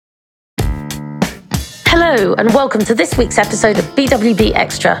Hello and welcome to this week's episode of BWB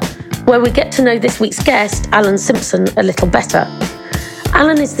Extra, where we get to know this week's guest, Allen Simpson, a little better.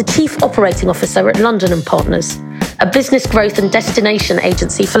 Allen is the Chief Operating Officer at London & Partners, a business growth and destination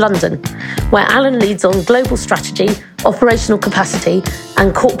agency for London, where Allen leads on global strategy, operational capacity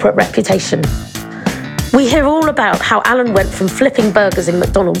and corporate reputation. We hear all about how Allen went from flipping burgers in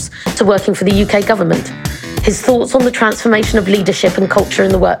McDonald's to working for the UK government, his thoughts on the transformation of leadership and culture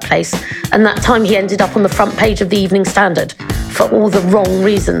in the workplace, and that time he ended up on the front page of the Evening Standard for all the wrong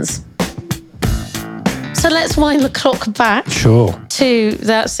reasons. So let's wind the clock back to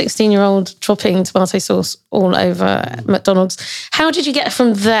that 16-year-old dropping tomato sauce all over McDonald's. How did you get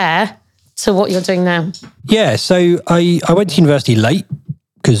from there to what you're doing now? Yeah, so I went to university late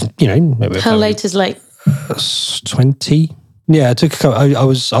because, How late is late? 20. Yeah,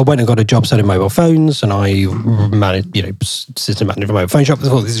 I went and got a job selling mobile phones, and I managed, system manager of a mobile phone shop. I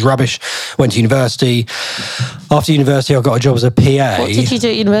thought this is rubbish. Went to university. After university, I got a job as a PA. What did you do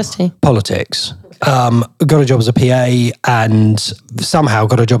at university? Politics. Got a job as a PA and somehow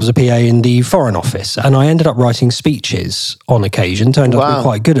got a job as a PA in the Foreign Office. And I ended up writing speeches on occasion, turned out to be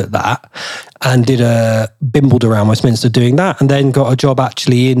quite good at that, and bimbled around Westminster doing that, and then got a job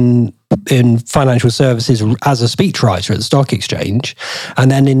actually in financial services as a speechwriter at the Stock Exchange, and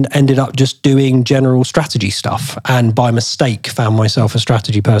then ended up just doing general strategy stuff, and by mistake found myself a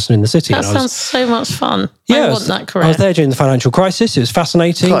strategy person in the city. That sounds so much fun. Yeah, I want that career. I was there during the financial crisis. It was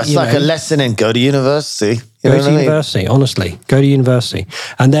fascinating. It's like a lesson in go to university. Go to university, honestly. Go to university.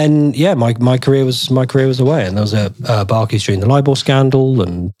 And then, my career was away. And there was a Barclays during the LIBOR scandal.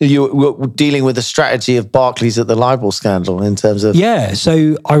 And you were dealing with the strategy of Barclays at the LIBOR scandal in terms of... Yeah,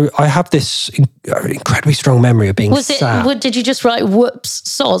 so I have this incredibly strong memory of being sad. Did you just write whoops,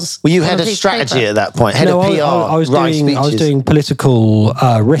 soz? Well, you had a strategy at that point, head of PR, I was doing political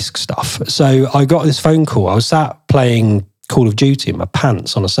risk stuff. So I got this phone call. I was sat playing Call of Duty in my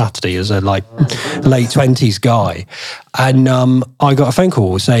pants on a Saturday as a late 20s guy, and I got a phone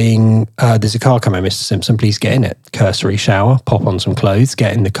call saying there's a car coming, Mr. Simpson, please get in it. Cursory shower, pop on some clothes,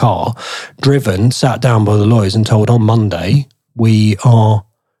 get in the car, driven, sat down by the lawyers and told on Monday we are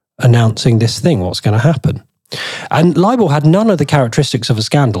announcing this thing, what's going to happen. And LIBOR had none of the characteristics of a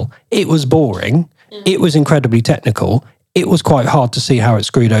scandal. It was boring, it was incredibly technical, it was quite hard to see how it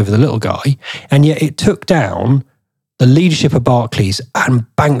screwed over the little guy, and yet it took down the leadership of Barclays and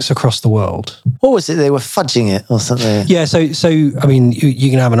banks across the world. What was it? They were fudging it or something? Yeah, so I mean,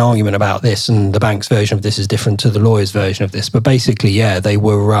 you can have an argument about this, and the bank's version of this is different to the lawyer's version of this. But basically, they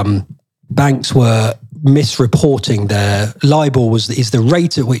were banks were misreporting their LIBOR is the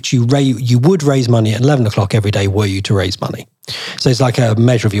rate at which you would raise money at 11 o'clock every day were you to raise money. So it's like a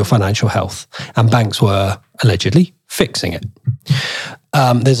measure of your financial health, and banks were allegedly fixing it.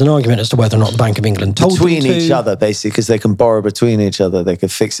 There's an argument as to whether or not the Bank of England told between them to. each other, basically, because they can borrow between each other. They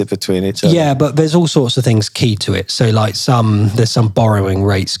could fix it between each other. Yeah, but there's all sorts of things key to it. So like there's some borrowing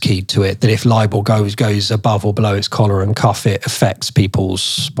rates key to it, that if LIBOR goes above or below its collar and cuff, it affects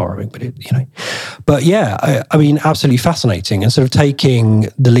people's borrowing. But I mean, absolutely fascinating. And sort of taking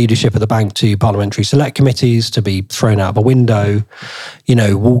the leadership of the bank to parliamentary select committees, to be thrown out of a window,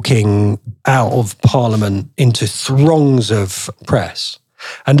 walking out of Parliament into throngs of press,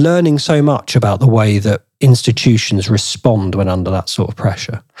 and learning so much about the way that institutions respond when under that sort of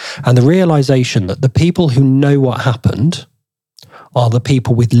pressure. And the realization that the people who know what happened are the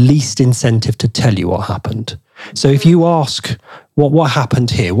people with least incentive to tell you what happened. So if you ask, what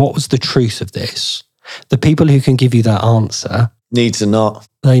happened here? What was the truth of this? The people who can give you that answer need to not.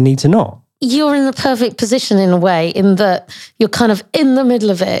 They need to not. You're in the perfect position in a way, in that you're kind of in the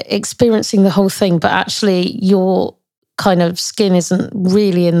middle of it, experiencing the whole thing, but actually your kind of skin isn't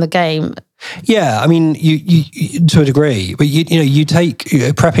really in the game. Yeah, I mean, you to a degree, but you take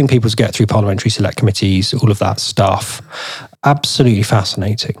prepping people to get through parliamentary select committees, all of that stuff. Absolutely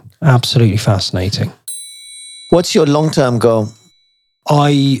fascinating. Absolutely fascinating. What's your long-term goal?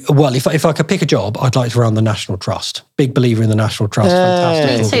 If I could pick a job, I'd like to run the National Trust. Big believer in the National Trust.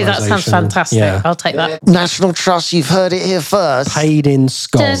 Fantastic. Me too, that sounds fantastic. Yeah. I'll take that. National Trust, you've heard it here first. Paid in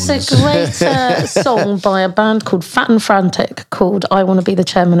scones. There's a great song by a band called Fat and Frantic called I Want to Be the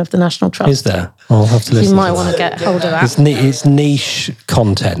Chairman of the National Trust. Is there? I'll have to listen. You might want to get hold of that. It's niche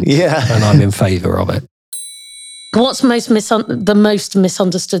content, and I'm in favour of it. What's the most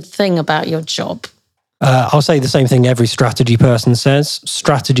misunderstood thing about your job? I'll say the same thing every strategy person says.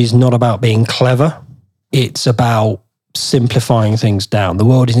 Strategy is not about being clever. It's about simplifying things down. The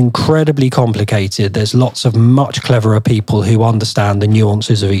world is incredibly complicated. There's lots of much cleverer people who understand the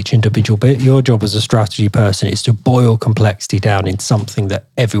nuances of each individual bit. Your job as a strategy person is to boil complexity down in something that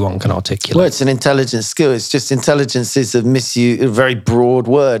everyone can articulate. Well, it's an intelligence skill. It's just intelligence is a very broad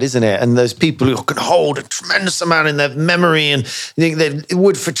word, isn't it? And those people who can hold a tremendous amount in their memory and they're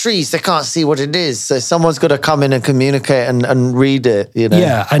wood for trees, they can't see what it is. So someone's got to come in and communicate and read it, you know?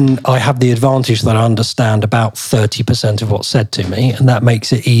 Yeah, and I have the advantage that I understand about 30% of what's said to me, and that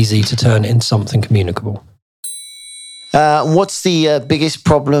makes it easy to turn it into something communicable. What's the biggest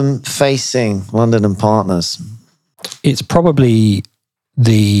problem facing London and Partners? It's probably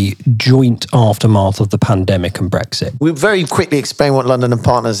the joint aftermath of the pandemic and Brexit. We'll very quickly explain what London and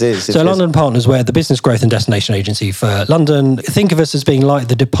Partners is. So London and Partners, we're the business growth and destination agency for London. Think of us as being like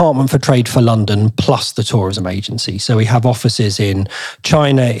the Department for Trade for London plus the tourism agency. So we have offices in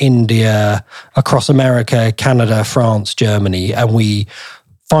China, India, across America, Canada, France, Germany, and we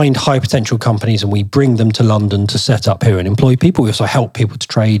find high potential companies and we bring them to London to set up here and employ people. We also help people to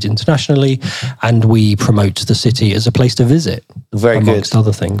trade internationally, and we promote the city as a place to visit. Very amongst good.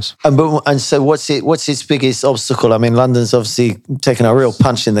 other things. And so what's its biggest obstacle? I mean, London's obviously taken a real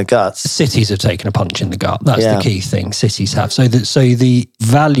punch in the guts. Cities have taken a punch in the gut. That's the key thing. Cities have. So the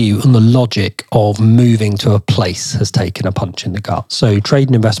value and the logic of moving to a place has taken a punch in the gut. So trade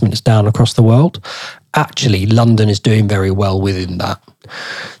and investment is down across the world. Actually, London is doing very well within that.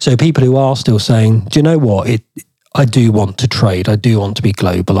 So people who are still saying, do you know what? I do want to trade. I do want to be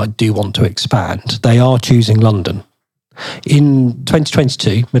global. I do want to expand. They are choosing London. In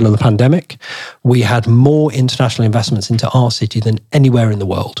 2022, middle of the pandemic, we had more international investments into our city than anywhere in the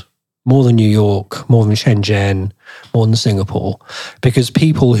world. More than New York, more than Shenzhen, more than Singapore, because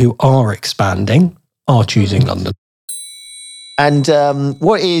people who are expanding are choosing London. And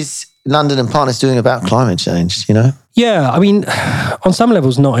what is London and Partners doing about climate change, you know? Yeah, I mean, on some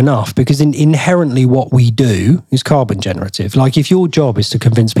levels, not enough, because inherently what we do is carbon generative. Like if your job is to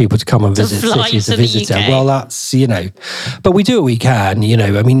convince people to come and visit cities, a visitor, well, that's, you know, but we do what we can, you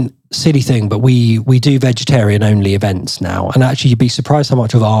know, I mean, silly thing, but we do vegetarian only events now. And actually you'd be surprised how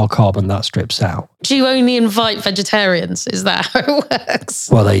much of our carbon that strips out. Do you only invite vegetarians? Is that how it works?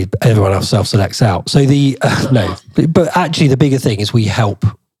 Well, everyone else self-selects out. So no, but actually the bigger thing is we help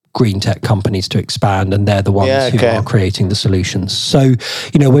green tech companies to expand, and they're the ones who are creating the solutions. So,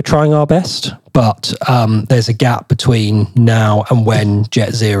 you know, we're trying our best, but there's a gap between now and when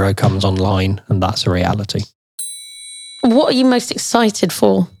Jet Zero comes online, and that's a reality. What are you most excited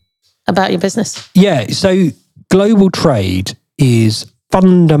for about your business? Yeah, so global trade is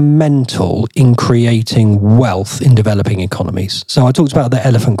fundamental in creating wealth in developing economies. So I talked about the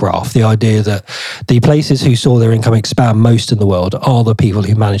elephant graph, the idea that the places who saw their income expand most in the world are the people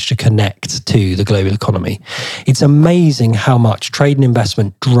who managed to connect to the global economy. It's amazing how much trade and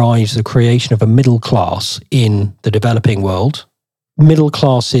investment drives the creation of a middle class in the developing world. Middle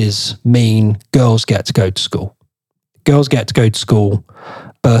classes mean girls get to go to school. Girls get to go to school,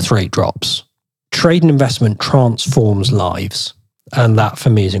 birth rate drops. Trade and investment transforms lives. And that, for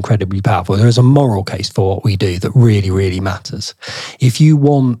me, is incredibly powerful. There is a moral case for what we do that really, really matters. If you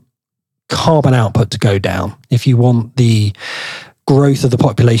want carbon output to go down, if you want the growth of the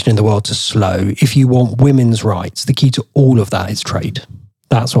population in the world to slow, if you want women's rights, the key to all of that is trade.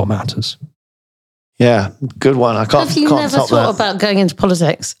 That's what matters. Yeah, good one. I can't. Have you never thought about going into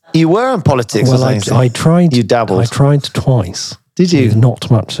politics? You were in politics. Well, I tried. You dabbled. I tried twice. Did you? With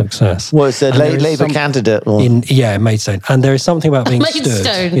not much success. Well, it's a Labour candidate. Maidstone. And there is something about being stood.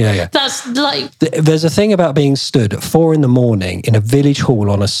 Maidstone. Yeah. That's like... There's a thing about being stood at 4 a.m. in a village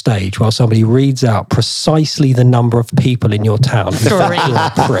hall on a stage while somebody reads out precisely the number of people in your town who think you're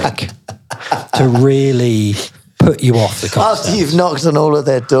a prick to really put you off the concept. After you've knocked on all of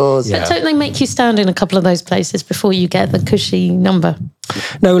their doors. But don't they make you stand in a couple of those places before you get the cushy number?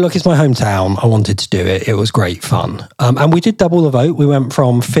 No, look, it's my hometown. I wanted to do it. It was great fun. And we did double the vote. We went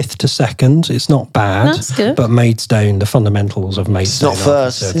from 5th to 2nd. It's not bad. That's good. But Maidstone, the fundamentals of Maidstone. It's not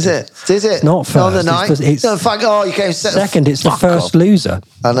first, is it? Is it? It's not first. On the night? You came second. It's the first loser.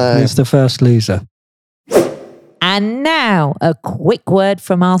 I know. It's the first loser. And now, a quick word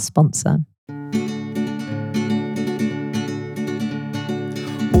from our sponsor.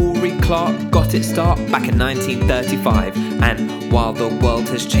 Oury Clark got its start back in 1935, and while the world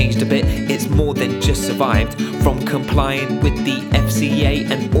has changed a bit, it's more than just survived. From complying with the FCA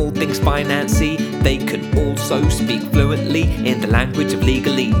and all things financy, they can also speak fluently in the language of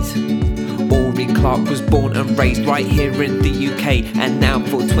legalese. Oury Clark was born and raised right here in the UK, and now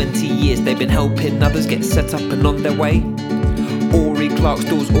for 20 years they've been helping others get set up and on their way. Oury Clark's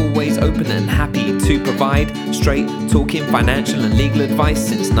doors always open and happy to provide straight talking financial and legal advice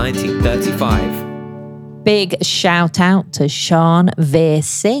since 1935. Big shout out to Schein Veer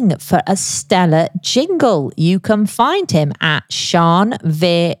Singh for a stellar jingle. You can find him at Schein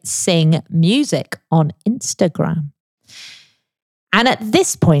Veer Singh Music on Instagram. And at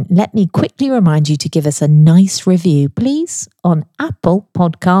this point, let me quickly remind you to give us a nice review, please, on Apple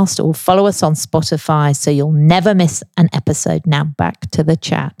Podcast, or follow us on Spotify so you'll never miss an episode. Now back to the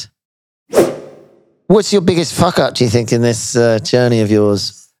chat. What's your biggest fuck up, do you think, in this journey of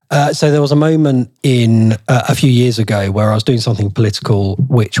yours? So there was a moment in a few years ago where I was doing something political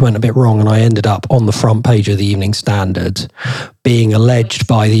which went a bit wrong, and I ended up on the front page of the Evening Standard being alleged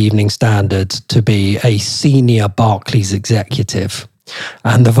by the Evening Standard to be a senior Barclays executive.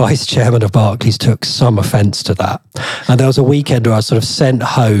 And the vice chairman of Barclays took some offence to that. And there was a weekend where I was sort of sent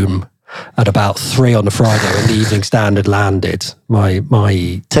home at about 3 on the Friday when the Evening Standard landed.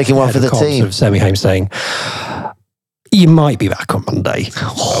 My taking one for the team. Sort of sent me home saying, "You might be back on Monday."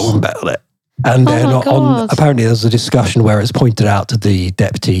 I wouldn't bet on it. And then apparently there was a discussion where it's pointed out to the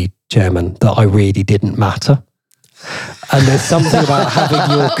deputy chairman that I really didn't matter. And there's something about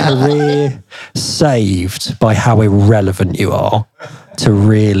having your career saved by how irrelevant you are to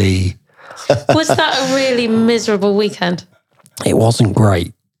really... Was that a really miserable weekend? It wasn't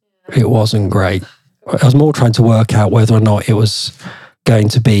great. It wasn't great. I was more trying to work out whether or not it was going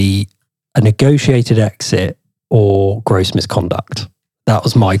to be a negotiated exit or gross misconduct. That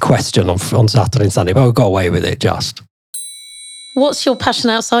was my question on Saturday and Sunday, but I got away with it just. What's your passion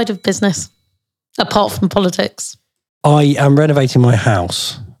outside of business, apart from politics? I am renovating my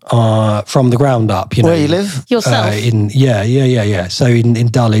house from the ground up. Where you live? Yourself? Yeah. So in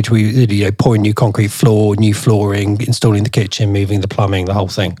Dulwich, we pouring new concrete floor, new flooring, installing the kitchen, moving the plumbing, the whole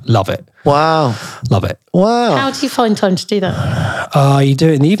thing. Love it. Wow. Love it. Wow. How do you find time to do that? You do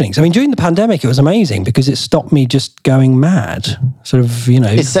it in the evenings. I mean, during the pandemic, it was amazing because it stopped me just going mad. Sort of,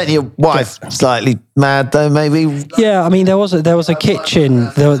 It set your wife slightly mad, though, maybe. Yeah, I mean, there was a kitchen.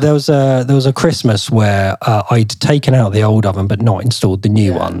 There was a Christmas where I'd taken out the old oven but not installed the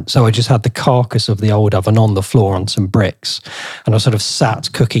new one. So I just had the carcass of the old oven on the floor on some bricks, and I sort of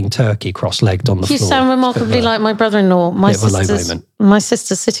sat cooking turkey cross-legged on the floor. You sound remarkably like my brother-in-law. My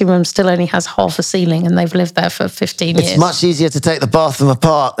sister's sitting room still only has half a ceiling, and they've lived there for 15 years. It's much easier to take the bathroom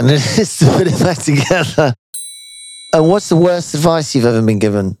apart than it is to put it back together. And what's the worst advice you've ever been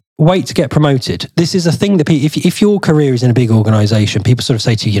given? Wait to get promoted. This is a thing that if your career is in a big organisation, people sort of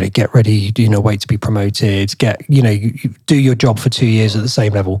say to you, get ready, wait to be promoted, you do your job for 2 years at the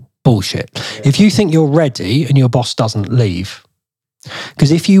same level. Bullshit. If you think you're ready and your boss doesn't leave,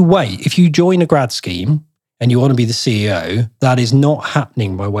 because if you join a grad scheme and you want to be the CEO, that is not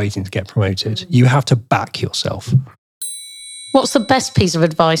happening by waiting to get promoted. You have to back yourself. What's the best piece of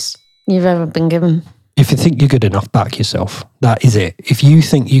advice you've ever been given? If you think you're good enough, back yourself. That is it. If you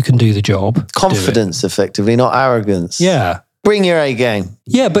think you can do the job, confidence, effectively, not arrogance. Yeah. Bring your A game.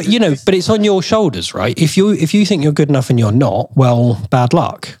 Yeah, but but it's on your shoulders, right? If you think you're good enough and you're not, well, bad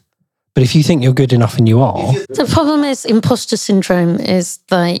luck. But if you think you're good enough and you are... The problem is imposter syndrome is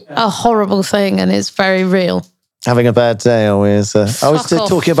like a horrible thing, and it's very real. Having a bad day always. I was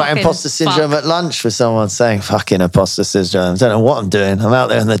talking about imposter syndrome at lunch with someone saying, fucking imposter syndrome. I don't know what I'm doing. I'm out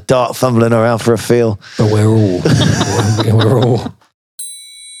there in the dark fumbling around for a feel. But we're all...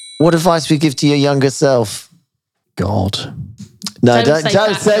 What advice would you give to your younger self? God. No,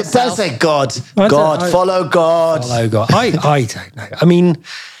 don't say God. Follow God. Follow God. I don't know. I mean...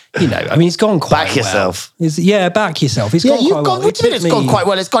 it's gone quite well. Back yourself. Back yourself. It's gone quite well. What do you mean it's gone quite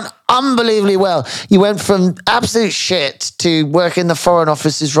well? It's gone unbelievably well. You went from absolute shit to work in the Foreign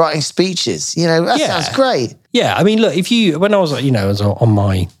Offices writing speeches. That sounds great. Yeah, I mean, look, when I was, on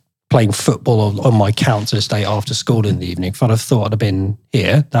my playing football on my council estate after school in the evening, if I'd have thought I'd have been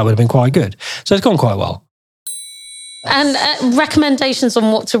here, that would have been quite good. So it's gone quite well. And recommendations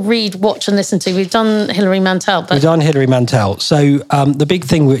on what to read, watch and listen to. We've done Hilary Mantel. We've done Hilary Mantel. So the big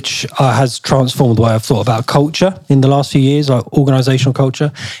thing which has transformed the way I've thought about culture in the last few years, like organisational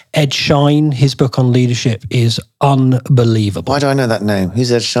culture, Ed Schein, his book on leadership is unbelievable. Why do I know that name?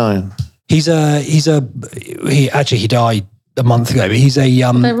 Who's Ed Schein? He died a month ago, but he's a...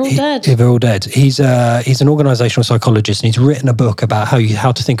 They're all dead. They're all dead. He's an organisational psychologist, and he's written a book about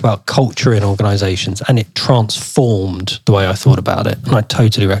how to think about culture in organisations, and it transformed the way I thought about it, and I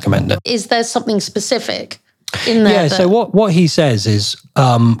totally recommend it. Is there something specific in there? Yeah, so what he says is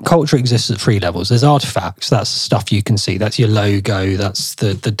culture exists at 3 levels. There's artifacts, that's stuff you can see. That's your logo, that's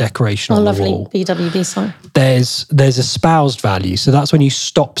the decoration on the wall. Lovely BWB sign. There's espoused value, so that's when you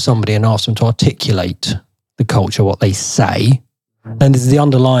stop somebody and ask them to articulate the culture, what they say, And there's the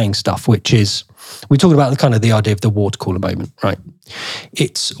underlying stuff, which is, we talked about the idea of the water cooler moment, right?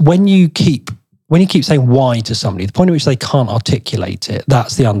 It's when you keep saying why to somebody, the point at which they can't articulate it,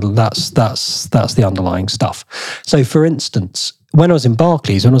 that's the underlying stuff. So for instance, when I was in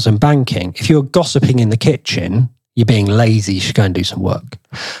Barclays, when I was in banking, if you're gossiping in the kitchen, you're being lazy, you should go and do some work.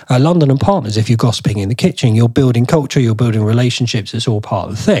 London and Partners, if you're gossiping in the kitchen, you're building culture, you're building relationships, it's all part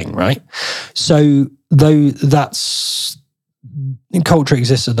of the thing, right? So culture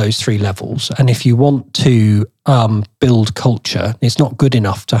exists at those three levels. And if you want to build culture, it's not good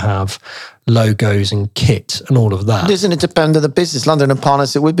enough to have logos and kit and all of that. Doesn't it depend on the business? London and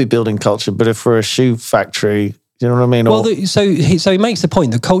Partners, it would be building culture, but if we're a shoe factory, you know what I mean? Well, so he makes the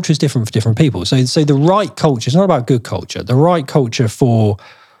point that culture is different for different people. So the right culture, it's not about good culture. The right culture for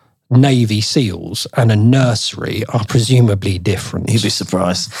Navy SEALs and a nursery are presumably different. You'd be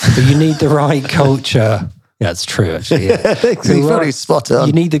surprised. But you need the right culture. Yeah, it's true, actually. Yeah. You're very spot on.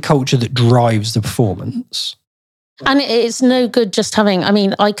 You need the culture that drives the performance. And it's no good just having,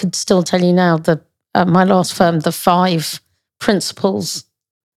 I could still tell you now that at my last firm, the 5 principles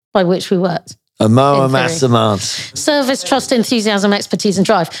by which we worked. Service, trust, enthusiasm, expertise, and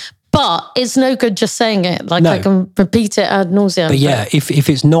drive. But it's no good just saying it. I can repeat it ad nauseum. But yeah, if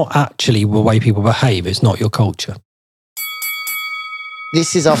it's not actually the way people behave, it's not your culture.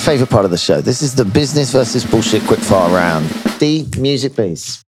 This is our favourite part of the show. This is the business versus bullshit quickfire round. D, music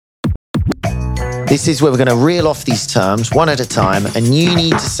please. This is where we're going to reel off these terms one at a time, and you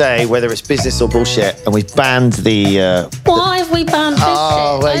need to say whether it's business or bullshit. And we've banned the... Why have we banned bullshit?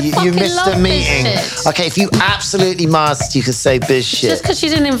 Oh, well, you missed a meeting. Okay, if you absolutely must, you can say biz shit. Just because you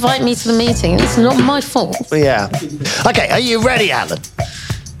didn't invite me to the meeting, it's not my fault. Yeah. Okay, are you ready, Alan?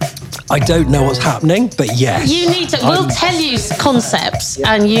 I don't know what's happening, but yes. You need to. We'll tell you concepts,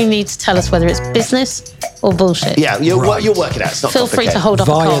 and you need to tell us whether it's business or bullshit. Yeah, you'll work it out. It's not Feel free to hold up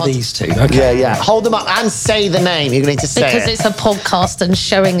a via card. These two. Okay. Yeah. Hold them up and say the name. You're going to need to say because it's a podcast, and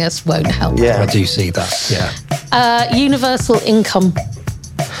showing us won't help. Yeah, I do see that. Yeah. Universal income.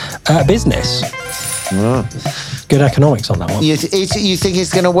 Business. Good economics on that one. You think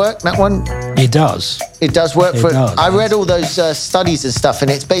it's going to work, that one? It does. It does work. Does. I read all those studies and stuff, and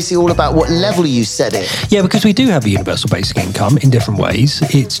it's basically all about what level you set it. Yeah, because we do have a universal basic income in different ways.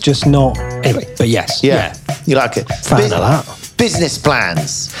 It's just not... Anyway, but yes. Yeah. You like it. Fan of that. Business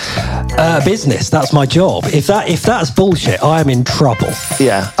plans. Business, that's my job. If that's bullshit, I am in trouble.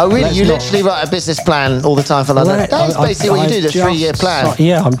 Yeah. Oh, really? You literally write a business plan all the time for London? That's basically what you do, the 3-year plan.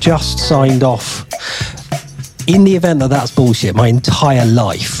 I'm just signed off. In the event that that's bullshit, my entire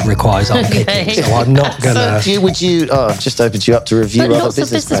life requires unpicking, so I'm not going to... So I've just opened you up to review other lots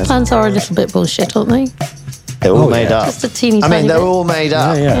business of business plans are a little bit bullshit, aren't they? They're all made up. Just a teeny tiny they're bit. all made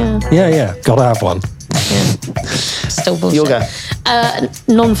up. Yeah. Got to have one. Yeah. Still bullshit. You'll go.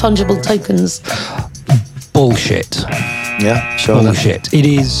 Non-fungible tokens. Bullshit. Yeah, sure. Bullshit. It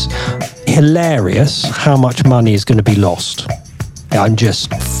is hilarious how much money is going to be lost. I'm just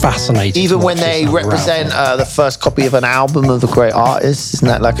fascinated. Even when they represent the first copy of an album of a great artist, isn't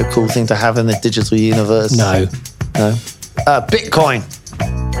that like a cool thing to have in the digital universe? No. Bitcoin.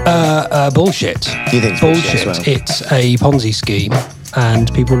 Bullshit. You think it's bullshit? Well? It's a Ponzi scheme,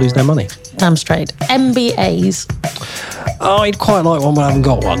 and people lose their money. Damn straight. MBAs. I'd quite like one, but I haven't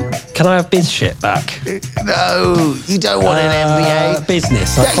got one. Can I have biz shit back? No, you don't want an MBA.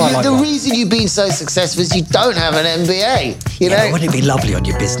 Business. The reason you've been so successful is you don't have an MBA. You know? Wouldn't it be lovely on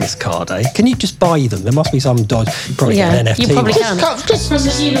your business card, eh? Can you just buy them? There must be some dodge. You probably get an NFT. You probably can. Just from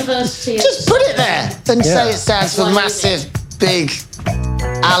the university. Just put it there and say it stands for massive, big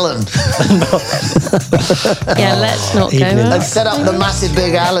Allen. Let's not go there. And set up the massive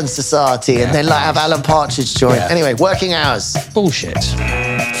big Allen Society and then have Alan Partridge join. Yeah. Anyway, working hours. Bullshit.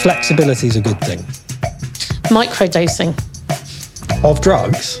 Flexibility is a good thing. Microdosing. Of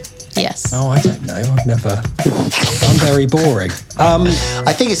drugs? Yes. Oh, I don't know. I've never... I'm very boring.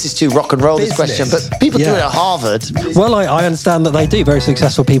 I think it's just too rock and roll, this question, but people do it at Harvard. Well, I understand that they do. Very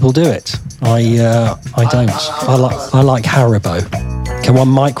successful people do it. I don't. I like Haribo. Can one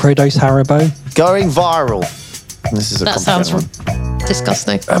microdose Haribo? Going viral. This is a that sounds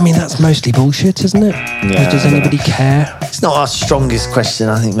disgusting. I mean, that's mostly bullshit, isn't it? Yeah. Does anybody care? It's not our strongest question.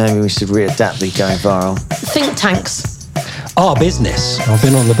 I think maybe we should readapt the going viral. Think tanks. Business. I've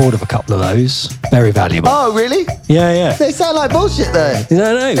been on the board of a couple of those. Very valuable. Oh, really? Yeah. They sound like bullshit, though.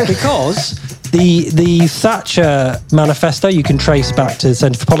 No, because the Thatcher manifesto you can trace back to the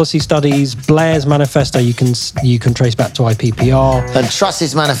Centre for Policy Studies. Blair's manifesto you can trace back to IPPR. And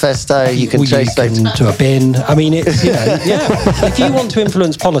Truss's manifesto you can trace back to a bin. I mean, it's If you want to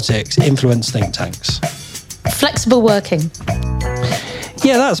influence politics, influence think tanks. Flexible working.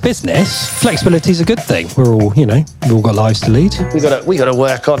 Yeah, that's business. Flexibility is a good thing. We're all, we've all got lives to lead. We got to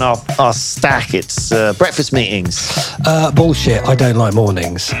work on our stack. It's breakfast meetings. Bullshit. I don't like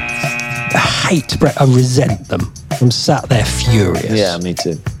mornings. I resent them. I'm sat there furious. Yeah, me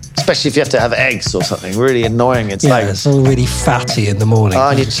too. Especially if you have to have eggs or something. Really annoying. It's it's all really fatty in the morning. Oh,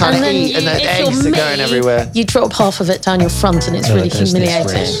 and you're trying to eat, and the eggs are going everywhere. You drop half of it down your front, and it's really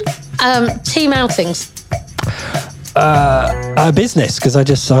humiliating. Team outings. Business, because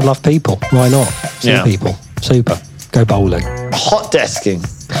I love people. Why not? See people. Super. Go bowling. Hot desking.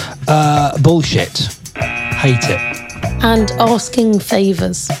 Bullshit. Hate it. And asking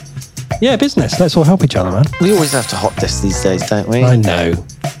favours. Yeah, business. Let's all help each other, man. We always have to hot desk these days, don't we? I know.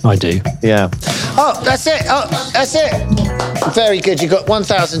 I do. Yeah. Oh, that's it. Very good. You got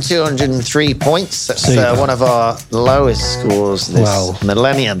 1,203 points. That's one of our lowest scores this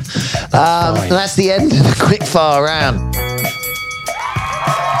millennium. That's the end of the quickfire round.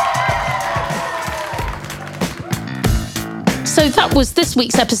 So that was this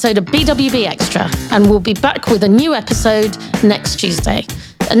week's episode of BWB Extra, and we'll be back with a new episode next Tuesday.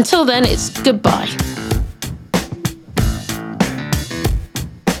 Until then, it's goodbye.